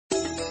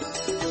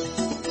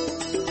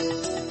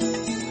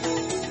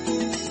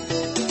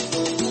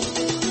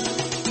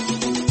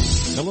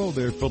Hello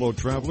there, fellow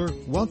traveler.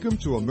 Welcome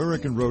to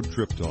American Road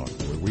Trip Talk,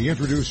 where we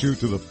introduce you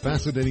to the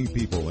fascinating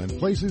people and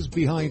places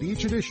behind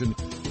each edition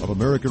of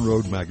American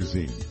Road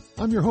Magazine.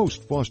 I'm your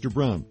host, Foster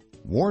Braun.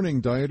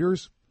 Warning,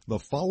 dieters, the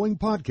following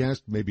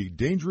podcast may be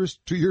dangerous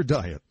to your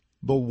diet.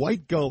 The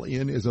White Gull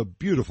Inn is a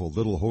beautiful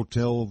little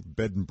hotel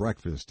bed and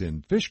breakfast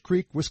in Fish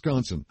Creek,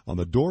 Wisconsin, on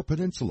the Door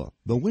Peninsula.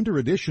 The winter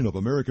edition of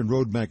American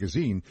Road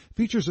Magazine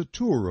features a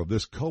tour of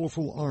this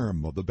colorful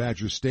arm of the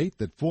Badger State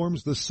that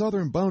forms the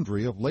southern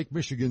boundary of Lake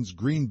Michigan's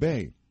Green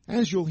Bay.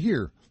 As you'll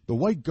hear, the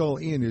White Gull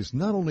Inn is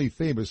not only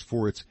famous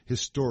for its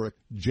historic,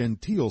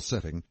 genteel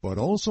setting, but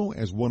also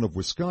as one of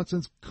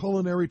Wisconsin's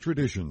culinary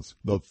traditions,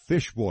 the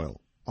fish boil.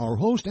 Our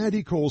host,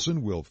 Andy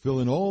Colson, will fill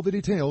in all the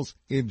details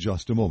in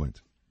just a moment.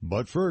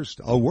 But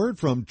first, a word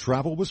from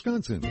Travel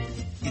Wisconsin.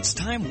 It's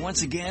time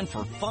once again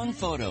for fun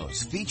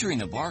photos featuring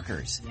the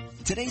Barkers.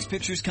 Today's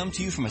pictures come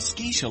to you from a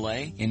ski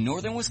chalet in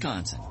northern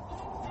Wisconsin.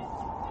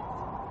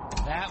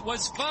 That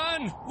was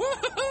fun!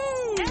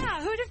 Woohoo!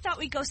 Yeah, who'd have thought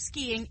we'd go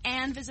skiing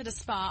and visit a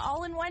spa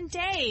all in one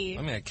day?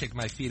 I'm gonna kick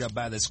my feet up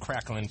by this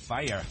crackling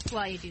fire.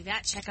 While you do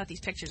that, check out these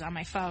pictures on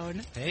my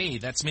phone. Hey,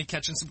 that's me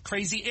catching some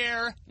crazy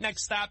air.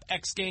 Next stop,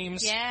 X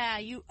Games. Yeah,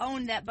 you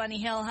owned that Bunny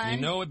Hill, hun. You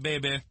know it,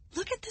 baby.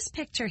 Look at this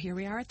picture. Here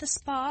we are at the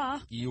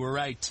spa. You were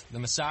right. The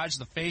massage,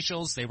 the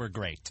facials, they were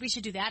great. We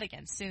should do that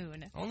again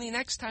soon. Only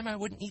next time I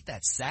wouldn't eat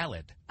that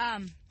salad.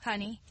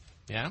 Honey.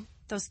 Yeah?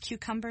 Those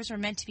cucumbers were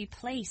meant to be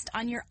placed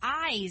on your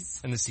eyes.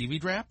 And the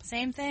seaweed wrap?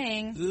 Same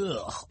thing.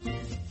 Ugh.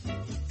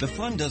 The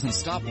fun doesn't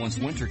stop once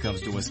winter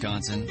comes to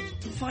Wisconsin.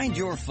 Find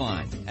your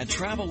fun at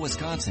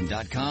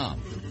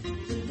TravelWisconsin.com.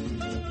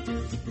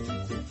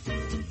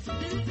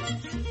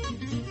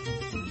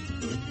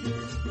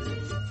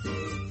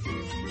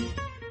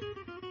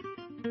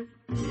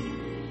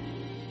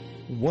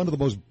 One of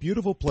the most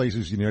beautiful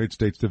places in the United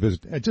States to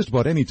visit at just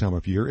about any time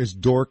of year is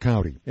Door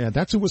County. And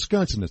that's in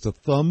Wisconsin. It's a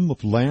thumb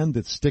of land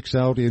that sticks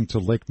out into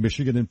Lake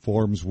Michigan and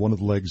forms one of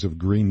the legs of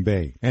Green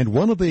Bay. And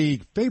one of the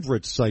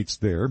favorite sites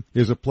there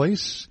is a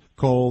place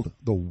called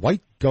the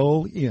White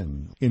Gull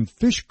Inn in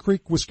Fish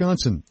Creek,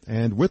 Wisconsin.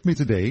 And with me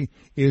today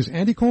is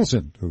Andy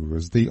Colson, who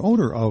is the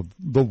owner of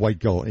the White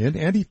Gull Inn.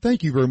 Andy,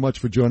 thank you very much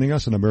for joining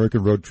us on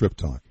American Road Trip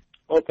Talk.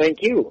 Well,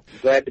 thank you.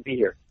 Glad to be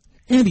here.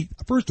 Andy,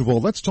 first of all,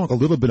 let's talk a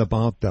little bit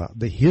about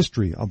the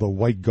history of the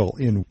White Gull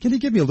Inn. Can you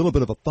give me a little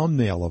bit of a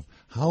thumbnail of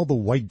how the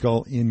White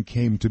Gull Inn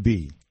came to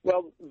be?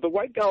 Well, the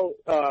White Gull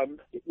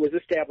was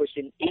established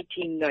in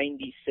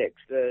 1896.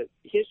 The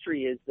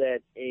history is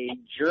that a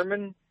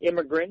German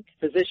immigrant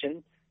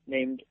physician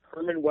named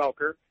Herman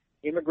Welker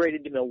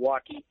immigrated to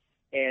Milwaukee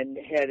and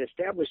had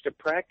established a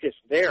practice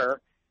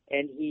there,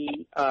 and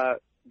he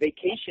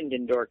vacationed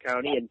in Door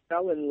County and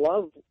fell in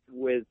love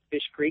with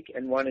Fish Creek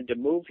and wanted to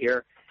move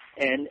here.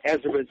 And as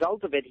a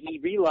result of it, he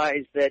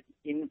realized that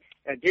in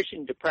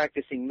addition to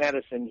practicing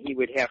medicine, he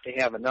would have to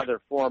have another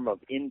form of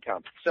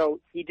income. So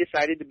he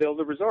decided to build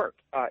a resort.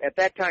 At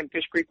that time,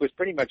 Fish Creek was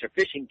pretty much a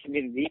fishing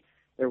community.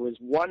 There was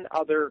one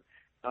other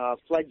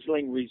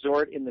fledgling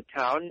resort in the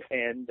town,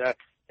 and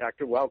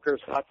Dr. Welker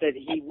thought that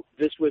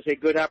this was a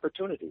good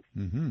opportunity.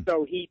 Mm-hmm.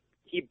 So he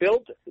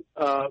built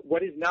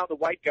what is now the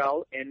White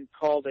Gull and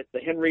called it the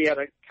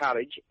Henrietta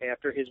Cottage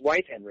after his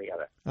wife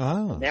Henrietta.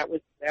 Ah. And that was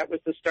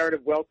the start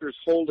of Welker's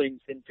holdings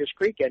in Fish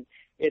Creek, and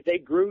they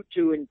grew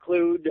to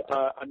include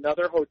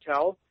another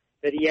hotel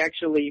that he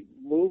actually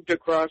moved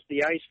across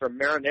the ice from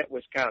Marinette,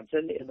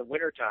 Wisconsin in the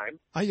wintertime.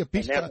 I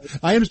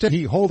understand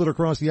he hauled it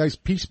across the ice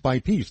piece by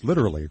piece,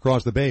 literally,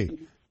 across the bay.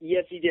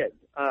 Yes, he did,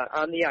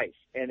 on the ice,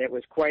 and it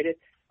was quite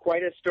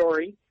a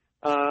story.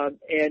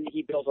 And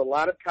he built a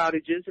lot of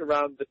cottages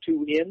around the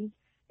two inns,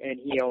 and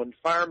he owned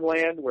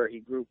farmland where he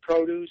grew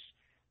produce.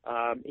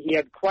 He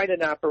had quite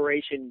an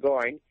operation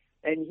going,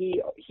 and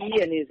he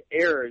and his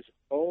heirs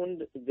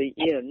owned the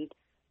inn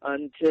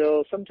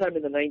until sometime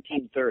in the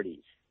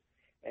 1930s.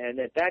 And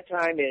at that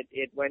time,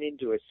 it went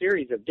into a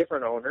series of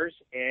different owners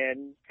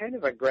and kind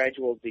of a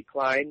gradual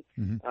decline.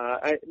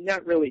 Mm-hmm.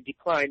 Not really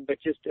decline, but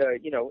just,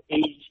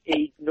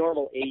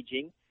 normal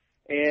aging.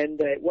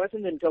 And it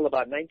wasn't until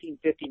about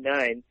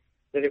 1959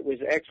 that it was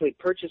actually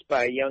purchased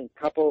by a young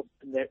couple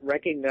that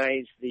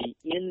recognized the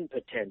inn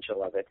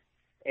potential of it.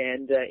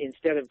 And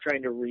instead of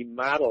trying to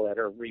remodel it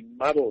or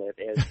remuddle it,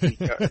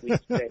 as we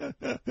say,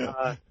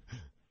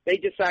 they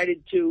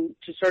decided to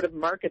sort of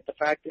market the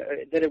fact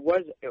that it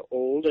was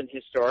old and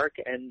historic,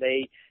 and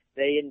they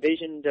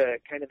envisioned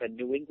kind of a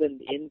New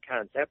England inn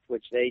concept,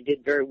 which they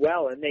did very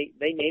well, and they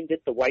named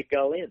it the White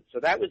Gull Inn. So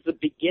that was the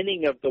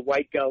beginning of the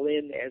White Gull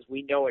Inn as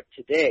we know it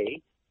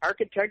today.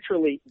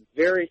 Architecturally,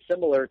 very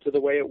similar to the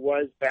way it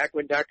was back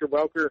when Dr.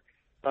 Welker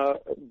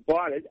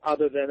bought it,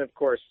 other than, of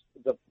course,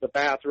 the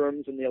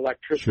bathrooms and the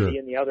electricity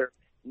and the other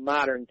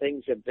modern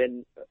things have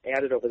been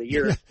added over the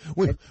years.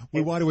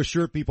 We want to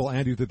assure people,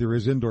 Andy, that there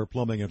is indoor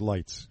plumbing and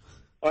lights.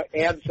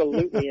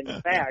 Absolutely.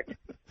 In fact,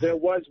 there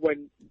was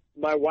when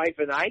my wife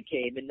and I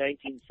came in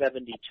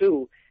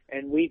 1972,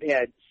 and we've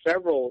had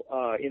several,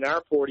 in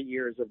our 40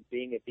 years of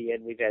being at the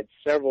inn, we've had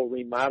several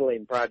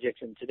remodeling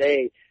projects, and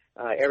today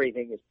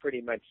everything is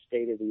pretty much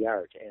state of the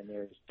art, and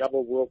there's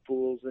double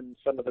whirlpools in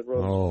some of the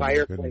rooms, Oh, my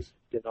fireplaces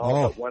in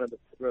all but one of the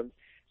rooms.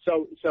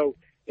 So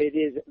it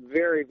is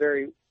very,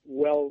 very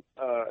well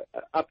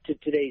up to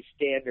today's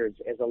standards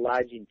as a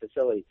lodging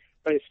facility,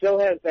 but it still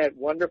has that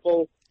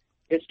wonderful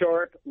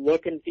historic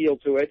look and feel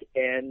to it,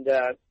 and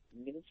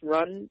it's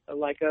run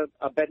like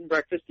a bed and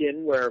breakfast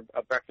inn where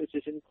a breakfast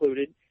is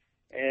included.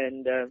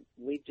 And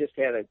we just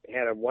had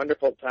a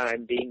wonderful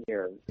time being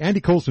here.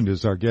 Andy Colson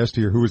is our guest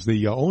here, who is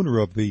the owner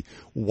of the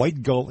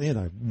White Gull Inn,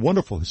 a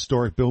wonderful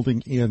historic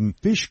building in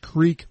Fish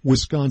Creek,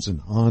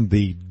 Wisconsin, on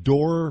the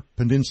Door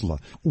Peninsula.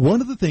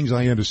 One of the things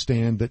I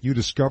understand that you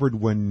discovered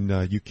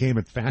when you came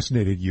and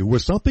fascinated you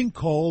was something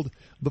called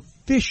the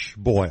fish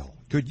boil.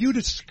 Could you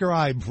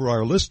describe for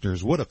our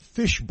listeners what a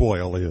fish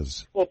boil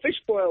is? Well,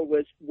 fish boil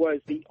was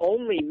the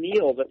only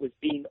meal that was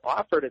being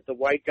offered at the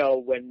White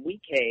Gull when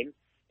we came.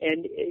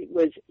 And it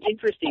was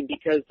interesting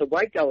because the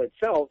White Gull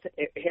itself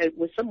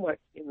was somewhat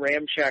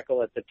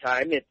ramshackle at the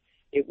time. It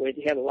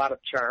had a lot of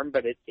charm,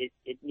 but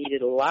it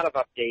needed a lot of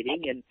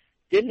updating and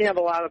didn't have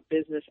a lot of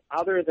business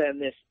other than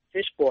this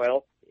fish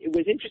boil. It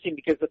was interesting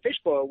because the fish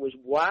boil was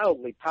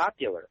wildly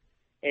popular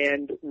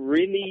and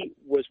really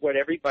was what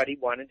everybody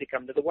wanted to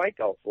come to the White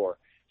Gull for.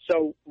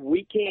 So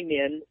we came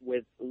in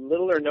with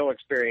little or no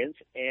experience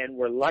and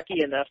were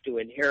lucky enough to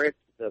inherit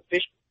the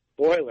fish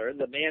boiler,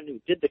 the man who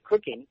did the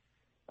cooking,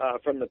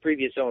 from the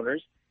previous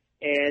owners,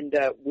 and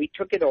we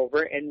took it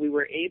over, and we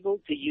were able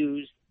to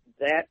use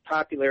that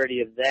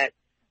popularity of that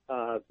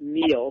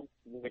meal,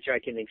 which I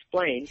can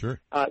explain, sure,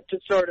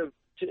 to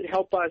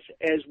help us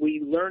as we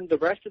learned the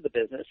rest of the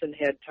business and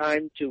had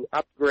time to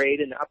upgrade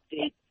and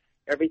update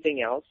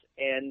everything else.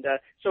 And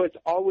so it's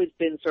always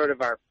been sort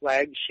of our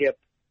flagship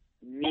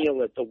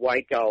meal at the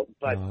White Gull.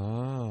 But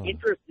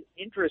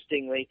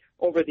interestingly,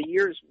 over the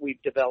years,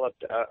 we've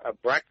developed a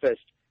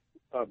breakfast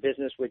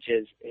business which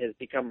has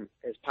become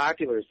as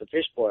popular as the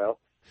fish boil,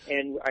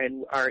 and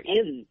our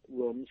inn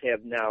rooms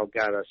have now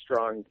got a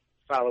strong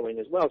following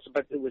as well. So,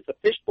 but it was the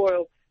fish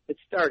boil that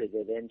started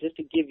it. And just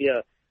to give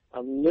you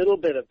a little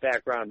bit of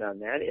background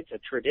on that, it's a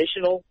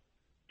traditional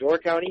Door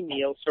County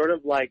meal, sort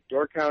of like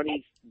Door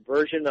County's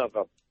version of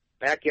a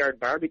backyard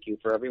barbecue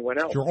for everyone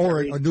else. Sure, or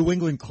a New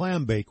England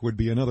clam bake would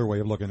be another way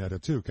of looking at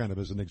it too, kind of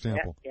as an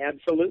example.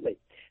 Absolutely.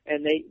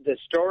 And the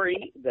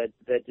story that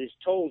is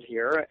told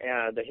here,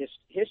 the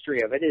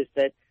history of it, is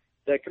that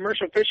the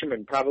commercial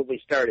fishermen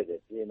probably started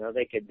it. You know,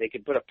 they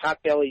could put a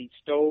potbelly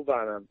stove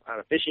on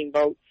a fishing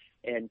boat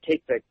and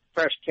take the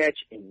fresh catch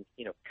and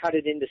cut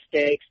it into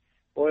steaks,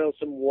 boil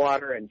some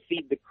water, and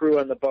feed the crew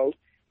on the boat.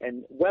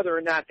 And whether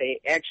or not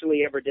they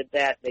actually ever did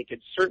that, they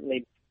could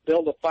certainly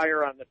build a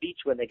fire on the beach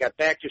when they got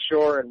back to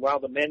shore, and while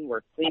the men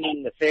were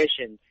cleaning the fish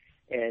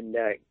and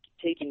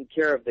taking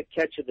care of the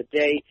catch of the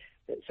day,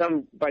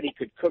 somebody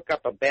could cook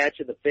up a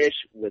batch of the fish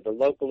with the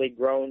locally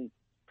grown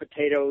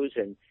potatoes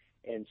and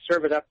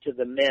serve it up to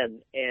the men.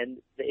 And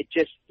it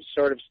just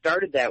sort of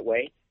started that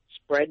way,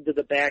 spread to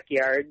the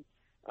backyard,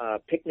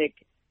 picnic,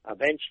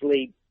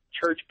 eventually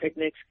church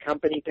picnics,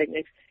 company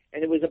picnics.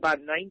 And it was about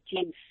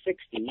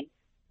 1960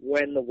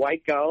 when the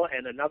White Gull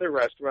and another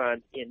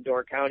restaurant in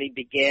Door County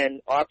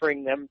began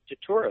offering them to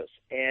tourists.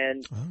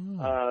 And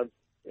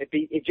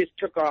it just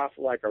took off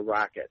like a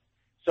rocket.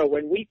 So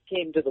when we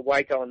came to the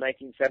White Gull in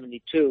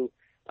 1972,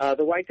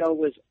 the White Gull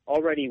was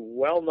already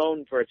well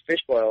known for its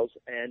fish boils,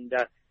 and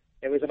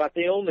it was about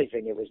the only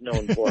thing it was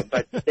known for.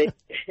 But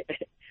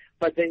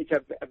it's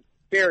a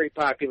very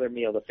popular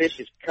meal. The fish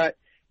is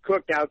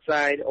cooked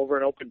outside over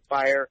an open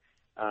fire.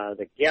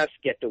 The guests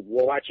get to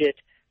watch it.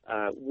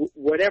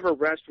 Whatever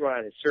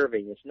restaurant is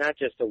serving, it's not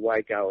just a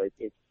White Gull.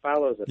 It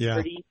follows a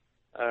pretty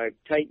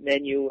tight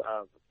menu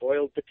of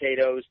boiled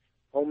potatoes,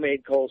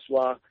 homemade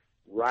coleslaw,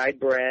 rye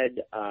bread,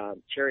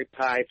 cherry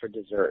pie for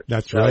dessert.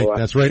 That's right.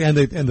 That's right. And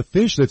the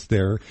fish that's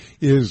there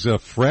is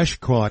fresh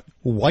caught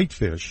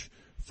whitefish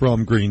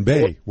from Green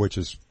Bay, which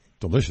is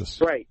delicious.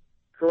 Right.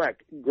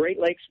 Correct. Great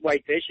Lakes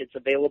whitefish. It's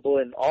available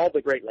in all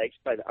the Great Lakes,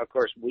 but of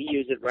course we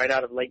use it right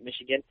out of Lake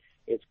Michigan.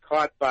 It's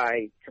caught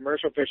by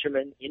commercial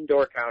fishermen in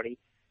Door County,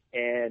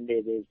 and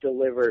it is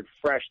delivered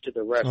fresh to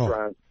the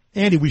restaurant.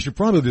 Andy, we should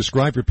probably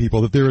describe for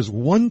people that there is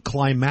one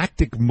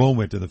climactic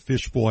moment in the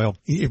fish boil.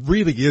 It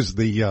really is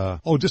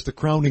just the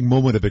crowning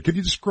moment of it. Could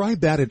you describe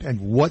that and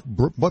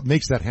what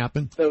makes that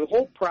happen? The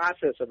whole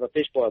process of a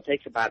fish boil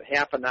takes about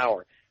half an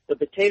hour. The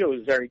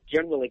potatoes are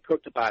generally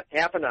cooked about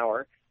half an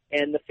hour,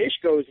 and the fish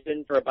goes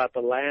in for about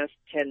the last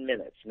 10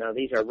 minutes. Now,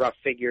 these are rough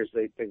figures.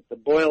 The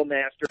boil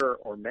master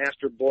or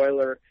master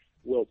boiler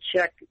will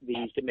check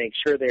these to make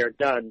sure they are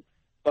done,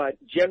 but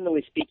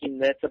generally speaking,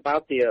 that's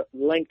about the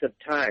length of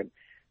time.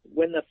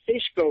 When the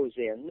fish goes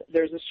in,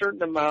 there's a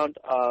certain amount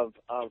of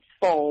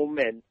foam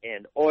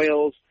and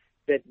oils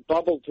that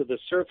bubble to the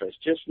surface,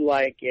 just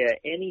like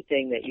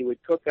anything that you would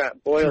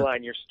boil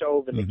on your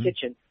stove in the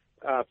kitchen.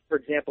 For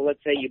example,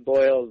 let's say you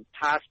boil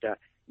pasta,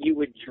 you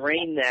would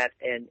drain that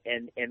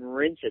and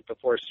rinse it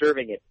before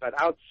serving it. But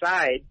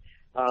outside,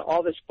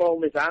 all this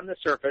foam is on the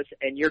surface,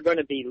 and you're going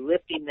to be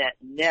lifting that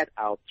net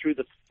out through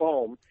the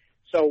foam.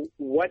 So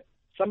what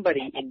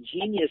somebody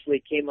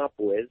ingeniously came up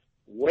with,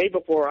 way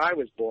before I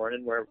was born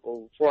and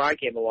before I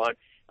came along,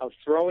 of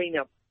throwing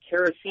up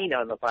kerosene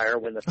on the fire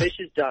when the fish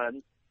is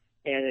done,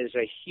 and there's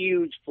a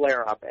huge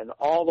flare-up, and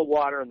all the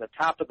water on the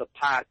top of the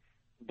pot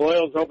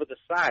boils over the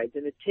sides,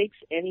 and it takes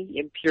any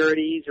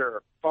impurities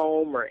or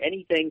foam or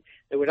anything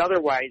that would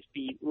otherwise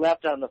be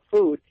left on the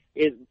food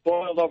is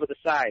boiled over the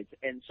sides.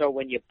 And so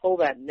when you pull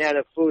that net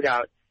of food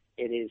out,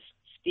 it is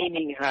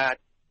steaming hot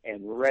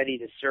and ready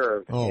to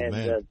serve.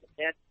 Man.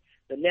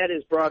 The net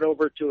is brought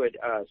over to a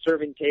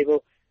serving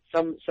table.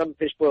 Some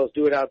fish boils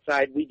do it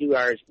outside. We do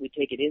ours. We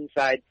take it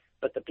inside.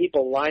 But the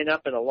people line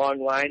up in a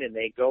long line, and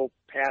they go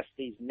past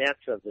these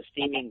nets of the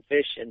steaming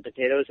fish and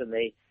potatoes, and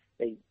they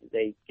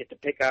get to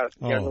pick out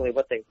generally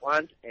what they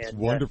want. And it's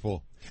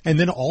wonderful. And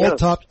then all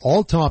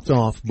topped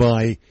off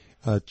by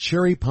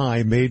cherry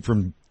pie made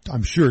from,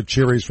 I'm sure,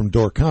 cherries from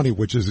Door County,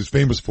 which is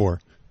famous for.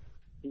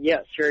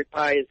 Yes, cherry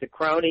pie is the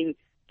crowning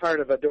part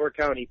of a Door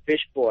County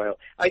fish boil.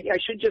 I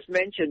should just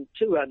mention,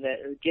 too,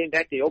 getting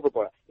back to the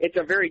overboil, it's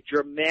a very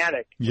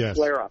dramatic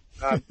flare-up.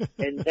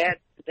 And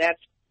that's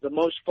the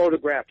most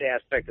photographed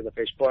aspect of the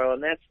fish boil,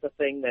 and that's the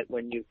thing that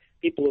when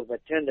people who've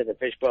attended a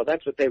fish boil,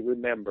 that's what they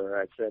remember.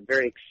 It's a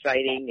very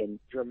exciting and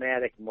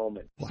dramatic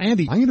moment. Well,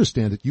 Andy, I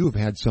understand that you have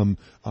had some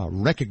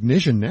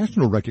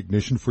national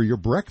recognition for your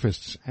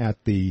breakfasts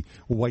at the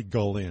White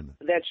Gull Inn.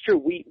 That's true.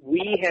 We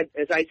had,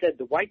 as I said,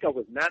 the White Gull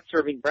was not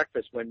serving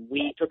breakfast when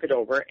we took it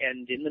over,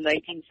 and in the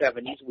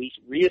 1970s, we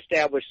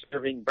reestablished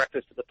serving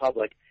breakfast to the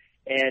public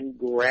and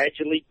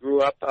gradually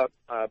grew up a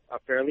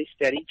fairly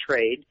steady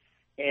trade.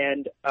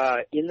 And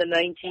in the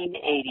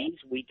 1980s,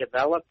 we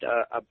developed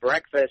a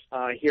breakfast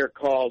here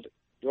called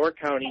Door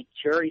County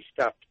Cherry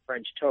Stuffed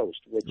French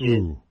Toast, which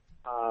is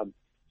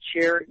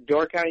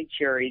Door County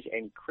cherries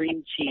and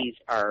cream cheese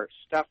are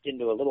stuffed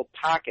into a little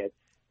pocket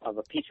of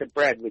a piece of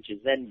bread, which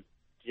is then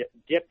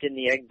dipped in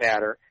the egg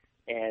batter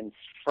and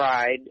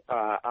fried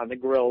on the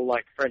grill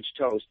like French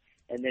toast.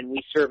 And then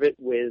we serve it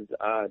with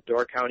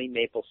Door County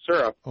maple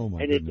syrup. Oh,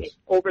 my and goodness. It,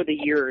 over the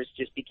years,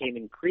 just became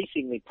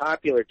increasingly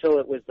popular till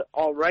it was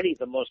already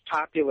the most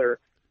popular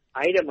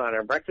item on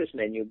our breakfast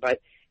menu. But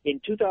in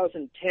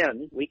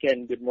 2010,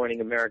 Weekend Good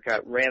Morning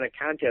America ran a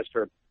contest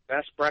for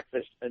best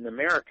breakfast in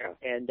America,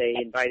 and they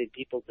invited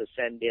people to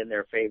send in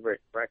their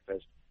favorite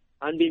breakfast.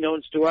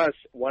 Unbeknownst to us,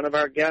 one of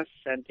our guests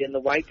sent in the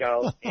White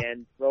Gull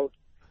and wrote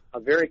a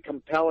very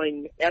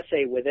compelling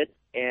essay with it,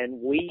 and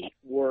we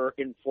were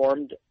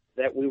informed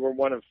that we were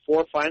one of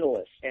 4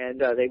 finalists, and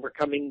they were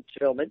coming to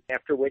film it,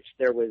 after which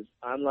there was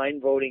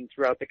online voting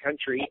throughout the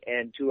country,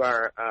 and to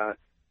our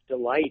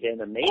delight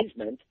and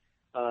amazement,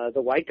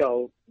 the White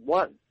Gull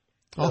won.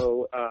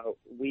 So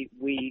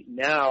we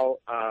now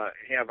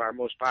have our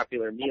most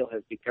popular meal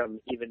has become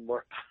even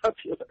more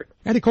popular.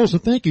 Andy Colson,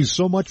 thank you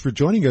so much for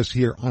joining us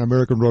here on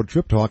American Road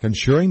Trip Talk and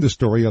sharing the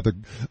story of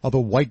the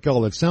White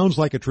Gull. It sounds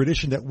like a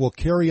tradition that will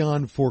carry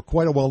on for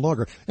quite a while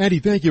longer. Andy,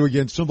 thank you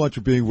again so much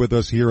for being with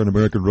us here on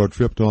American Road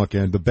Trip Talk,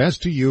 and the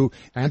best to you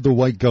and the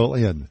White Gull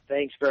Inn.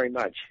 Thanks very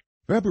much.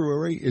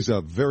 February is a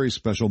very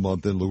special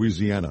month in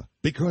Louisiana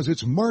because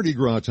it's Mardi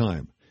Gras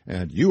time.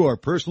 And you are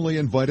personally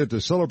invited to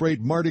celebrate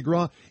Mardi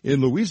Gras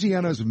in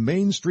Louisiana's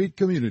Main Street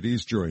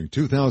communities during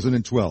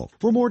 2012.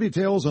 For more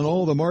details on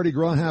all the Mardi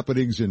Gras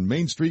happenings in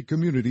Main Street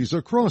communities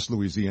across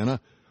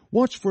Louisiana,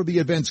 watch for the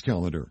events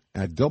calendar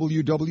at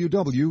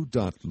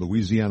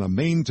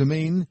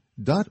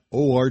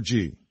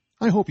www.louisianamaintomain.org.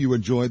 I hope you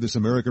enjoy this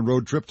American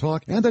Road Trip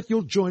Talk and that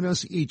you'll join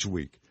us each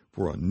week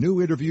for a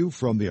new interview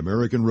from the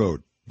American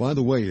Road. By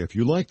the way, if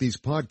you like these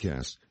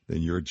podcasts,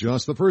 then you're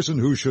just the person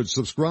who should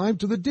subscribe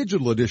to the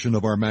digital edition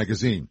of our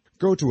magazine.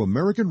 Go to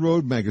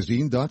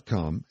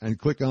AmericanRoadMagazine.com and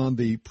click on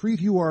the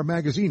Preview Our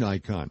Magazine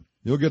icon.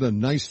 You'll get a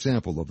nice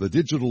sample of the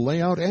digital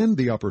layout and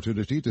the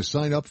opportunity to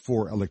sign up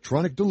for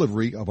electronic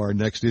delivery of our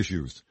next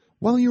issues.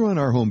 While you're on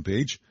our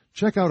homepage,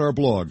 check out our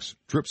blogs,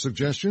 trip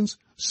suggestions,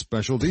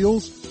 special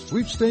deals,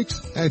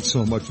 sweepstakes, and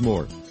so much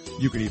more.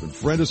 You can even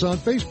friend us on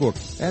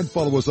Facebook and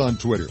follow us on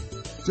Twitter.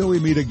 Till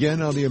we meet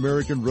again on the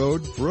American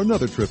Road for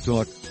another Trip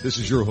Talk, this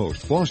is your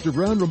host, Foster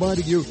Braun,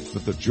 reminding you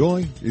that the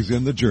joy is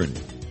in the journey.